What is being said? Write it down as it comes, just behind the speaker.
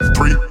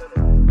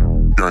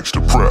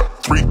Gangsta prep.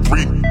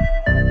 3-3.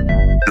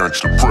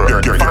 Gangsta prep.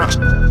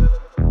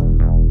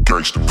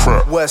 Gangsta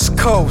prep. West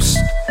Coast,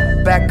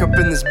 back up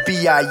in this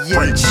B.I.H.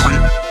 3-3.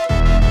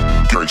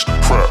 Gangsta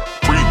prep.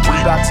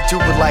 3-3. About to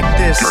do it like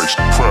this.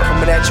 Gangsta prep.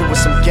 Coming at you with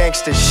some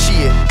gangsta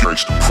shit.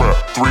 Gangsta prep.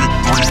 3-3.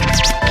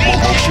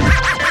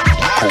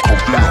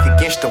 Back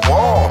against the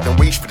wall, then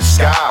reach for the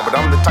sky. But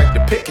I'm the type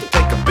to pick and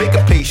take a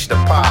bigger piece of the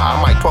pie.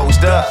 I might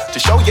post up to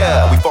show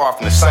ya we far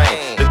from the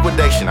same.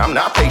 Liquidation, I'm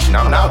not patient,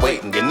 I'm not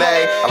waiting, you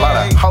know. A lot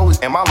of hoes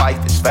in my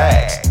life is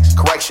fast.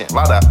 Correction, a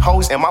lot of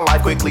hoes in my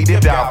life quickly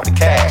dip out for the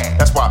cash.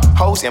 That's why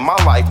hoes in my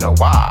life know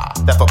why.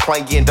 That for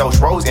playing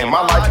those roles in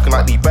my life, you can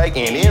like be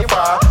baking and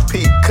fry.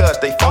 Because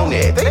they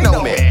phony, they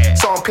know me.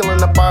 So I'm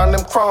peeling up on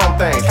them chrome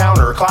things.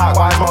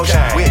 Counterclockwise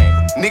motion with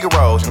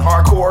niggeros and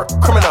hardcore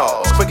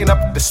criminals. Quick enough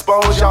to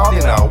dispose y'all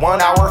in a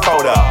 1 hour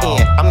photo.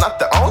 And I'm not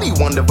the only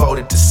one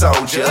devoted to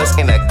soldiers.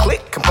 In a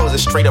clique composed of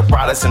straight up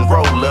riders and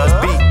rollers.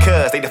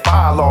 Because they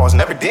defy laws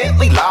and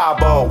evidently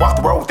liable. Walk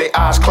the road with their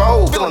eyes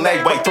closed, feeling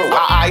they way through.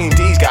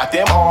 INDs got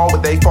them all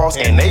with they faults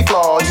and they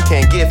flaws. You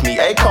can't give me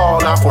a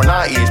call,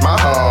 949 is my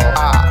home.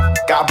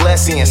 God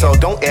bless him, so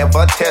don't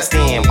ever test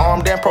him.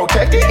 Armed and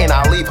protected, and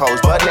I leave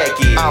hoes butt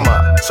naked. I'm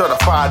a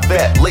certified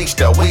vet, leash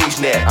the weeds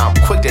net. I'm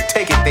quick to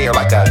take it there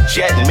like a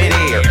jet in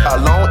midair.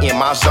 Alone in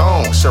my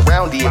zone,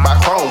 surrounded by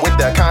chrome with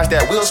the kinds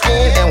that will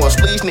spin and will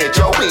squeeze near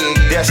your big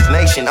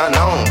destination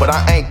unknown. But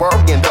I ain't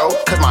worrying though,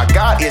 cause my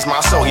God is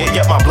my soul.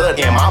 Yeah, my blood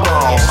and my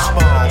bones.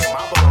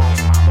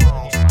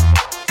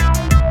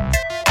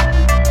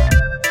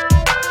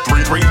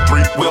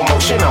 Wheel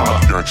motion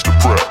on Gangsta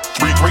prep.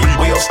 3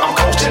 wheels, I'm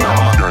coasting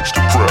on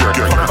Gangsta prep.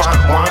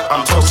 Fine wine,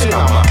 I'm toasting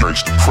on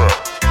Gangsta prep.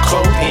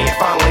 Clothes in,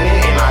 fine linen,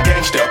 and I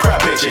gangsta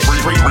prep bitches.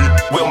 3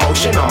 wheel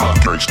motion on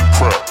Gangsta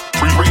prep.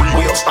 3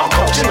 wheels, I'm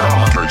coasting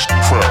on Gangsta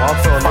prep.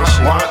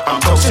 Fine wine,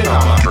 I'm toasting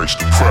on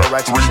Gangsta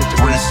prep. 3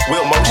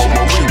 wheel motion,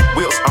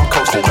 wheels, I'm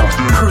coasting on.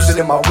 Cruising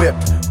in my whip,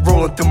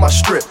 rolling through my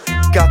strip.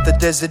 Got the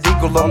Desert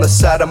Eagle on the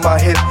side of my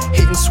hip.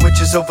 Hitting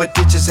switches over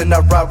ditches and I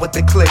ride with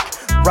the click.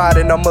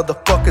 Riding on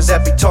motherfuckers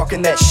that be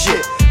talking that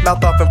shit.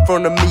 Mouth off in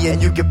front of me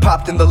and you get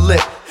popped in the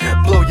lip.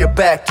 Blow your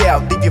back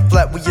out, leave you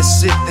flat where you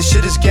sit. This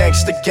shit is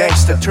gangsta,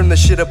 gangsta. Turn the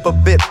shit up a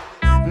bit.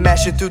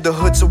 Mashing through the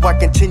hood so I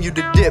continue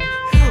to dip.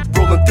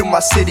 Rolling through my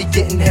city,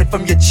 getting head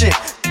from your chick.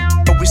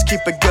 Always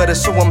keep it gutter,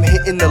 so I'm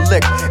hitting the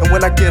lick. And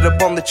when I get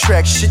up on the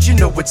track, shit, you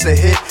know it's a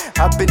hit.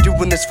 I've been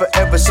doing this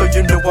forever, so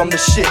you know I'm the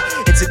shit.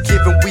 It's a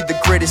given, we the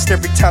greatest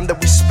every time that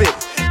we spit.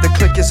 The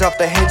click is off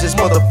the hinges,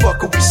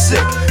 motherfucker, we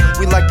sick.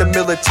 We like the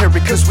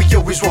military, cause we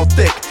always roll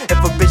thick. If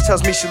a bitch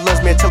tells me she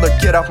loves me, I tell her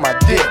get off my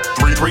dick.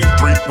 3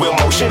 wheel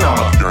motion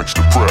on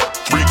Gangsta prep.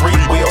 3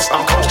 wheels,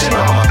 I'm coasting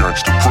on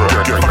Gangsta prep.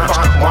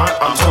 Fine wine,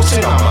 I'm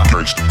toasting on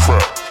Gangsta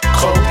prep.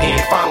 Clothes in,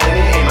 fine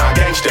linen, and I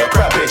gangsta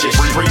prep bitches.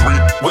 3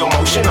 wheel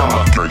motion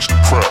on Gangsta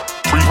prep.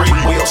 3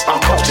 wheels, I'm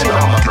coasting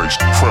on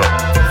Gangsta prep.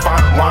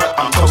 Fine wine,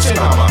 I'm toasting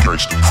on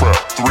Gangsta prep.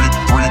 3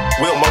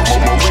 wheel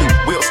motion,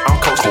 wheels, I'm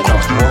coasting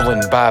on.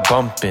 Rolling by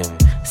bumping,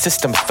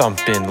 system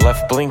thumping,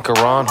 left blinker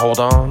on, hold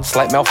on,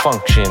 slight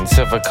malfunction,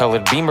 silver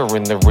colored beamer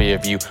in the rear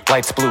view,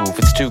 lights blue, if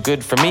it's too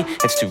good for me,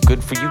 it's too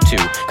good for you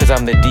too, cause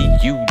I'm the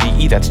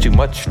D-U-D-E, that's too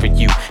much for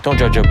you. Don't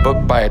judge a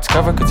book by its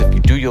cover, cause if you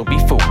do you'll be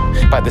fooled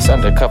by this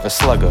undercover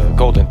slugger,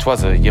 golden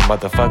Twazza, you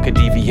motherfucker,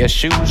 DVS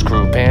shoes,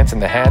 crew pants,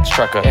 and the hatch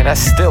trucker, and I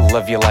still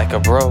love you like a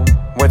bro.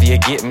 Whether you're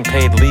getting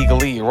paid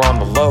legally or on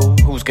the low,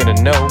 who's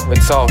gonna know?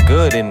 It's all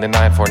good in the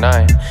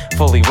 949,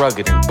 fully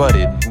rugged and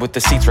butted, with the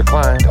seats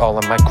reclined, all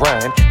on my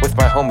grind, with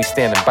my homie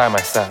standing by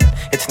my side.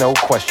 It's no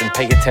question,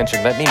 pay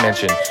attention, let me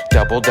mention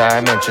double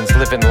dimensions,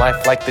 living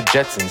life like the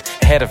Jetsons,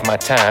 ahead of my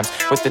times,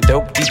 with the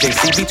dope DJ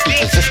CB2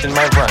 persisting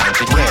my rhymes.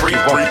 You can't, you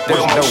won't,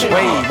 there's no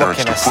way, what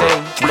can I say?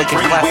 Looking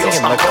classy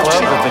in the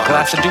club with a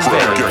glass of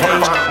duvet. Hey,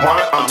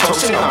 I'm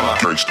toasting on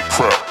Gangsta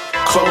prep.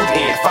 Clothes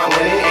in, fine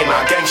linen, and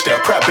I gangsta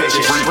prep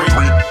bitches. 3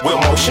 wheel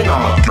motion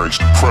on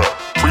Gangsta prep.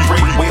 3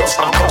 wheels,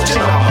 I'm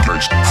coasting on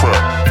Gangsta prep.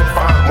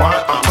 Fine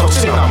wine, I'm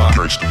toasting on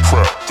Gangsta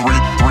prep. 3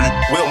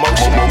 wheel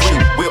motion,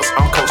 wheels,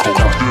 I'm coasting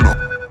on